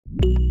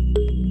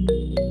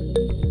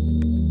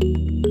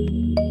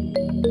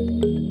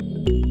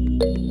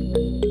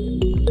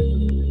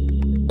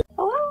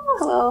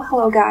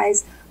Hello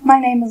guys. My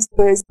name is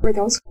Liz. For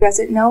those who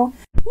doesn't know,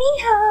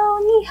 ni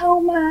hao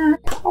ma.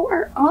 How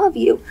are all of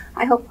you?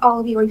 I hope all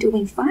of you are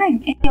doing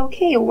fine and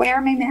okay. Where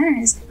are my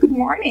manners? Good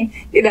morning,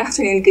 good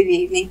afternoon, good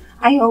evening.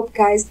 I hope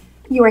guys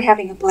you are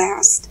having a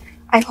blast.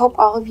 I hope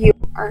all of you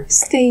are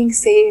staying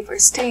safe, or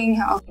staying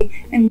healthy,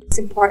 and most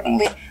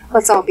importantly,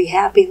 let's all be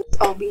happy, let's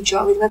all be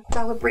jolly, let's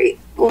celebrate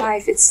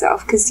life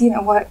itself, because you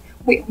know what,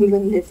 we only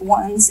live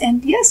once.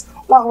 And yes,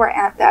 while we're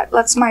at that,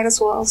 let's might as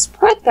well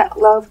spread that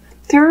love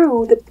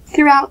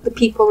throughout the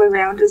people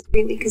around us,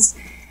 really, because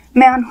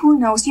man, who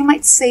knows, you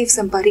might save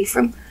somebody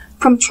from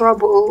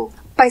trouble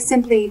by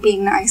simply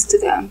being nice to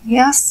them.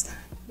 Yes,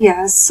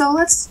 so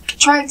let's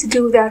try to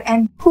do that,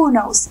 and who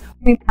knows,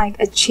 we might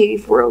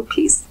achieve world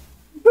peace.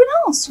 Who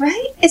knows,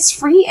 right? It's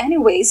free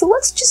anyway, so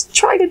let's just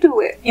try to do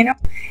it, you know?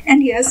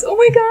 And yes, oh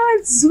my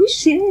god, Zhou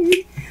Shen!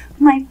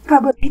 My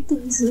favorito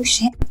Zhou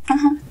Shen.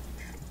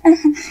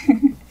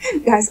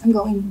 Guys, I'm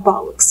going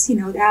bollocks, you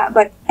know that,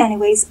 but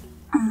anyways,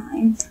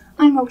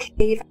 I'm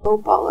okay if I go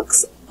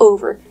bollocks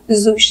over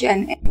Zhou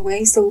Shen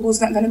anyway, so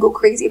who's not gonna go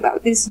crazy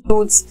about this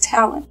dude's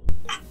talent?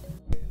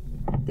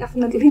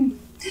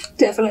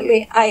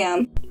 Definitely, I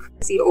am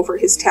crazy over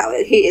his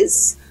talent. He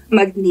is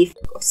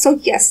magnifico. So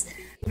yes,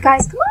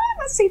 guys, come on,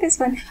 let's see this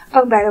one.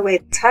 Oh, by the way,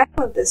 the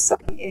title of this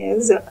song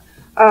is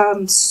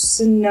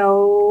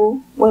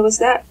Snow. What was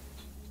that?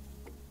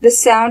 The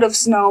Sound of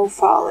Snow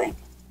Falling.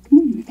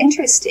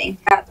 Interesting.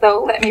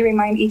 Though, let me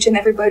remind each and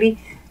everybody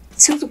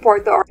to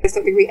support the artist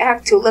that we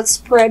react to. Let's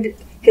spread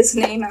his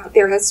name out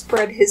there. Let's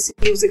spread his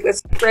music.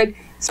 Let's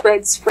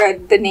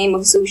spread the name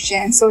of Zhou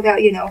Shen, so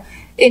that, you know,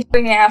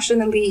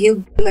 internationally he'll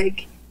be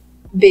like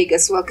big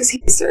as well, because he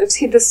deserves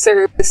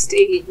the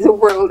stage, the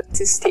world as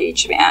his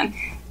stage, man.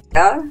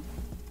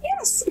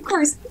 Yes, of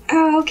course.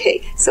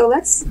 Okay, so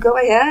let's go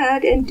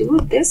ahead and do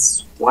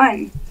this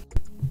one.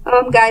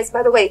 Guys,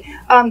 by the way,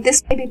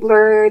 this may be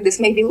blurred, this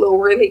may be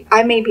lowering,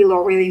 I may be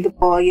lowering the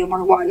volume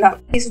or whatnot.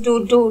 Please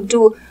do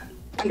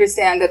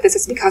understand that this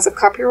is because of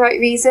copyright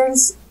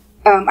reasons.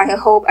 I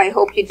hope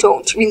you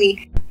don't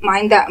really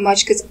mind that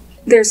much, because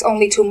there's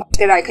only too much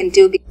that I can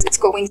do, because it's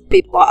going to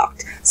be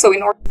blocked. So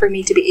in order for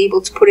me to be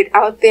able to put it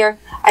out there,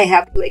 I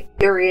have to like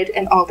blur it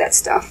and all that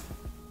stuff.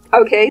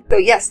 Okay, so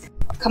yes,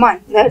 come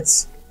on,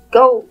 let's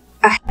go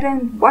ahead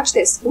and watch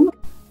this. Ooh,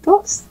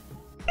 those.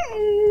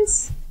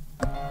 Yes.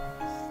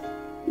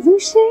 Zhou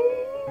Shen.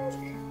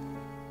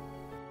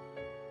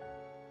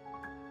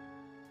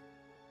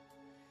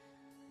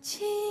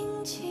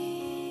 轻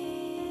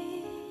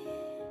轻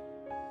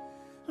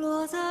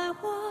落在我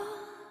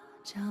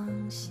掌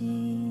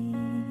心。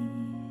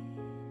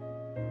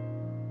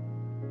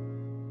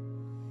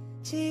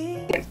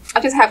 I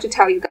just have to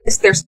tell you guys,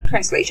 there's no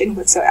translation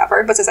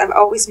whatsoever, but as I've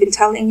always been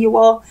telling you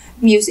all,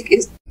 music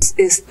is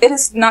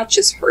not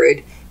just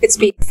heard, it's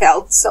being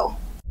felt. So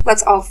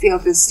let's all feel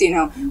this, you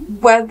know,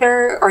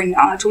 whether or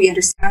not we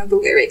understand the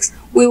lyrics,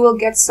 we will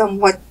get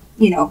somewhat,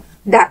 you know,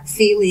 that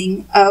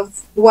feeling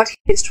of what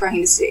he is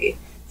trying to say.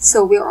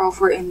 So we're all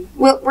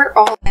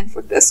in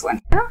for this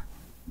one. Yeah?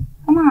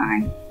 Come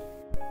on.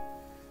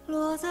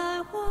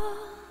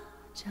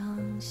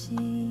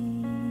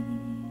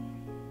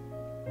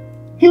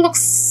 He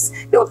looks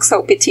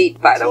so petite,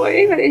 by the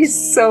way, but he's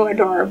so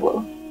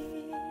adorable.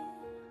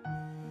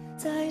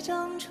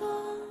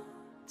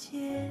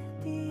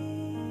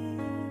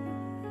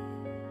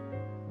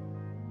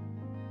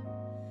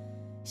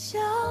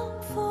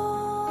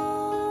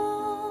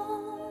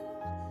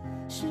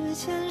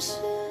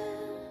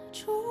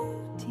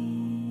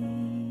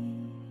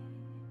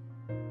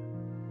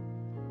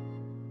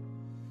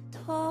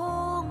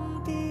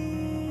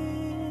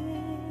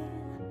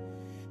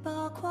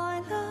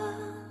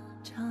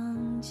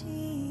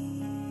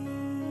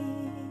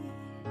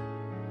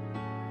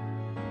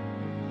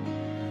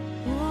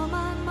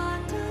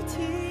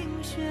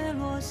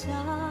下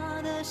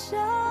的声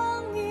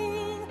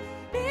音，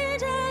闭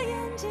着眼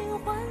睛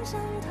幻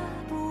想它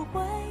不会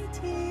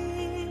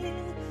停，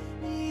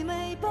你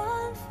没办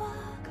法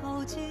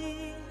靠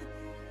近，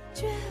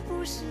绝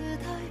不是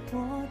太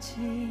薄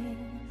情，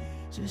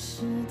只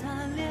是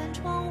贪恋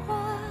窗外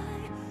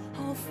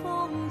好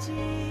风景。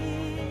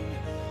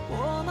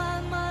我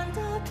慢慢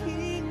地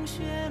品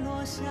雪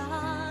落下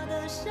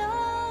的声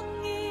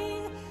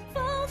音，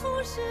仿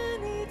佛是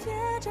你贴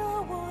着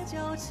我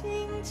脚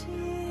轻轻。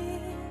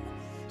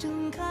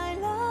 睁开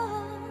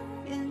了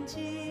眼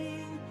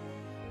睛，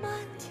漫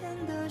天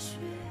的雪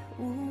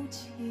无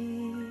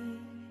情，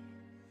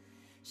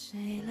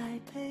谁来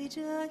陪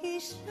这一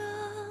生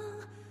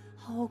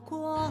好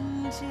光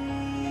景？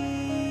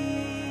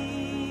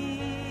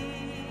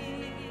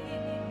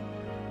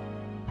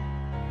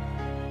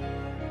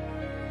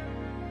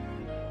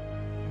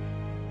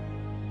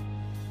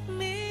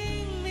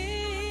明明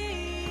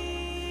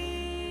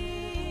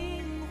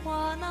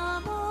话那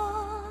么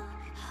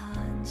含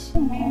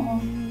情。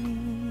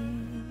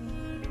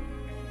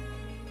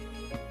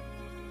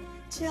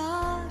 假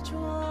装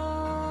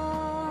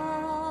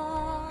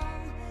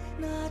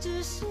那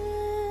只是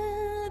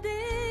叮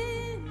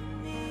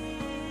咛，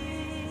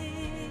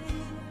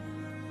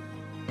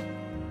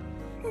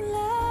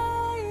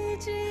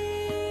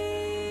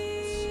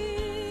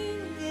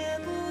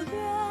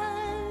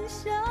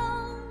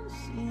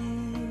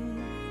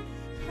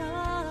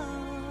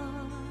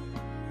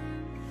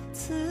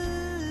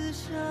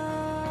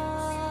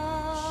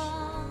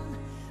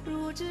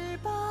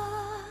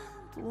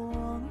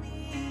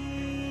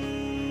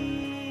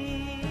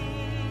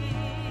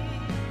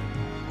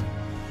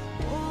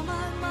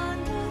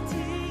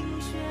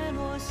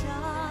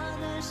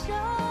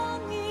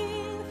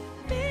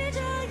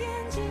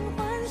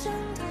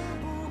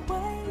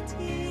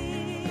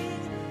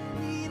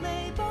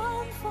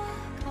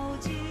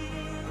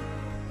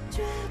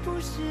不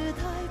是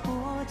太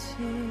薄情，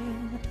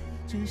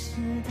只是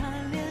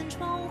贪恋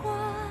窗外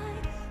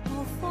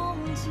好风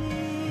景。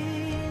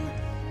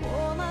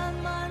我慢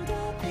慢地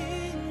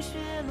品雪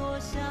落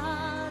下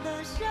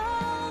的声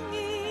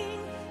音，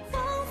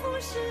仿佛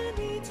是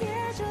你贴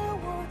着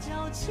我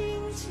脚轻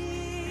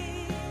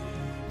轻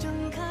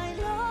睁开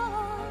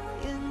了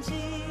眼睛，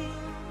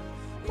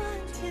漫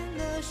天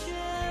的雪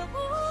无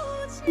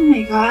情。Oh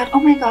my god,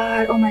 oh my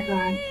god, oh my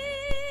god.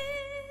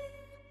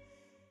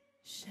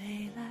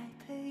 谁来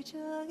陪这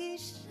一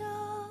生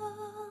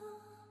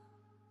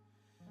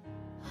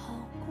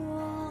好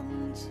光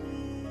景。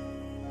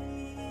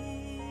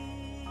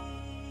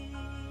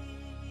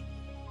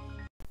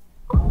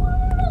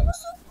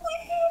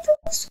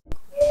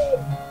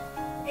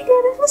My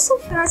god, that was so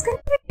fast. Can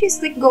I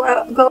just like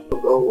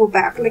go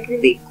back like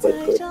really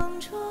quickly? 在掌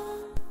中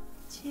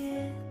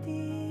结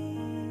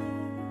冰，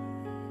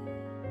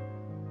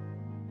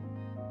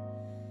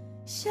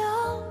相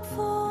逢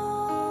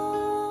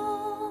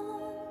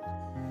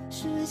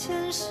是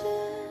前世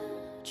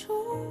注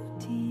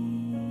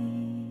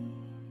定，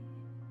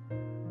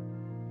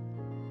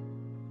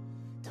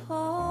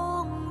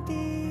痛并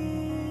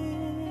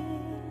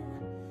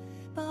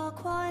把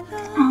快乐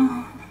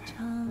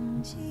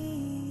尝尽。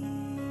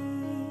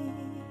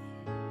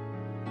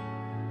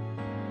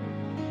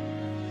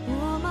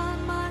我慢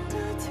慢地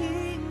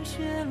听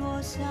雪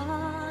落下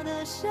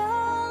的声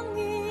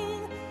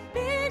音，闭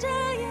着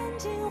眼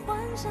睛幻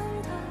想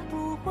它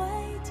不会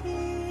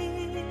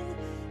停。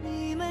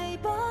你没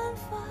办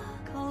法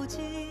靠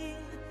近，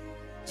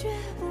绝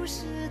不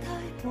是太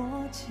薄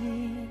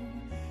情，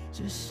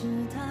只是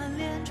贪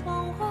恋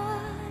窗外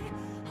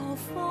好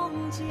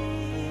风景。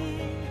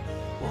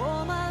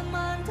我慢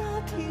慢地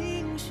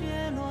品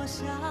雪落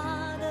下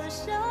的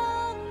声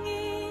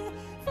音，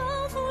仿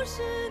佛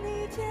是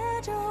你贴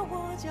着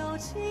我脚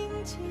轻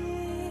轻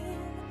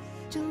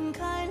睁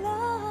开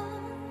了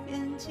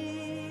眼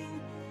睛，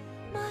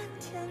漫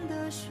天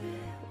的雪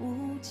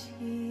无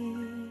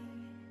情，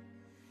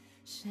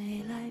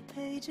谁来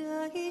陪这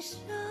一生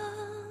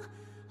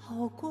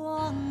好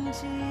光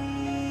景。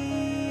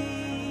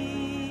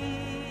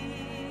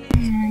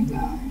 Oh my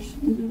gosh,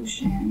 Zhou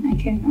Shen, I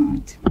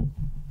cannot.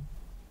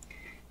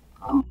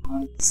 Oh,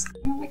 it's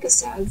kind of like a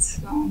sad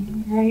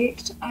song, right?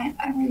 I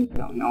really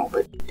don't know,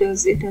 but it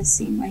does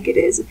seem like it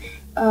is.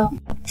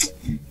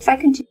 If I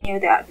continue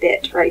that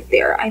bit right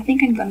there, I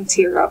think I'm gonna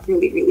tear up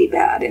really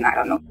bad, and I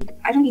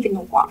don't even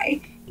know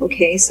why.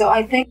 Okay, so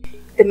I think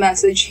the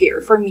message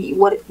here for me,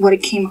 what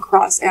it came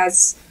across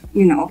as,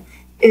 you know,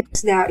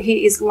 is that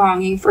he is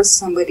longing for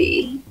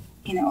somebody,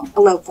 you know, a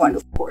loved one,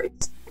 of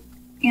course,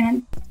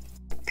 and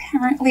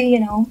apparently, you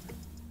know,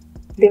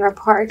 they're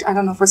apart. I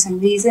don't know, for some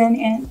reason,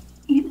 and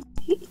you know,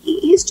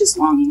 he's just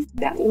longing for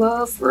that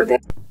love, for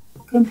that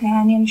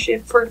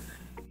companionship, for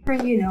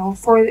you know,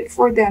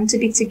 for them to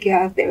be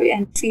together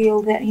and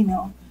feel that, you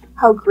know,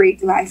 how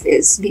great life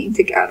is being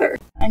together.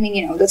 I mean,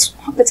 you know, that's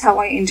how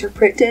I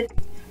interpret it.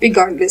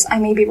 Regardless, I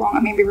may be wrong, I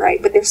may be right,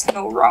 but there's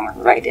no wrong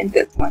or right in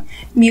this one.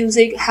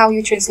 Music, how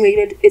you translate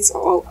it, it's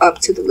all up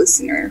to the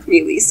listener,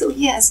 really. So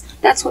yes,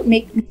 that's what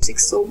makes music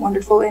so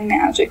wonderful and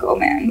magical,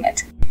 man.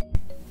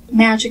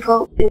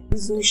 Magical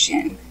is Zhou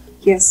Shen.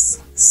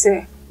 Yes,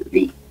 sir.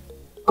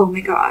 Oh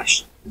my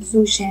gosh.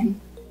 Zhou Shen.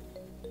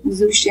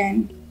 Zhou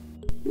Shen.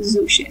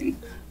 Zhou Shen.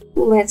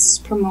 Let's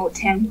promote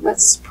him.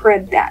 Let's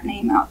spread that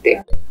name out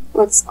there.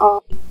 Let's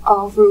all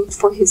root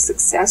for his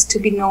success to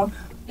be known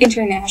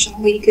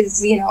internationally,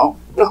 because, you know,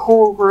 the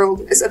whole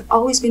world, as I've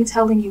always been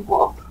telling you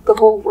all, the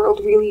whole world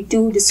really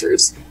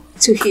deserves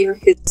to hear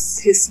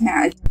his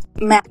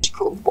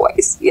magical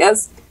voice.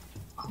 Yes?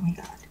 Oh my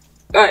god.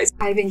 Guys,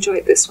 I've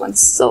enjoyed this one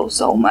so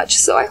much,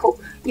 so I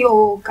hope you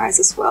all guys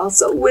as well.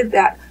 So with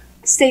that,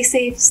 stay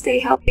safe, stay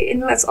healthy,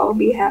 and let's all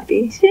be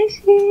happy.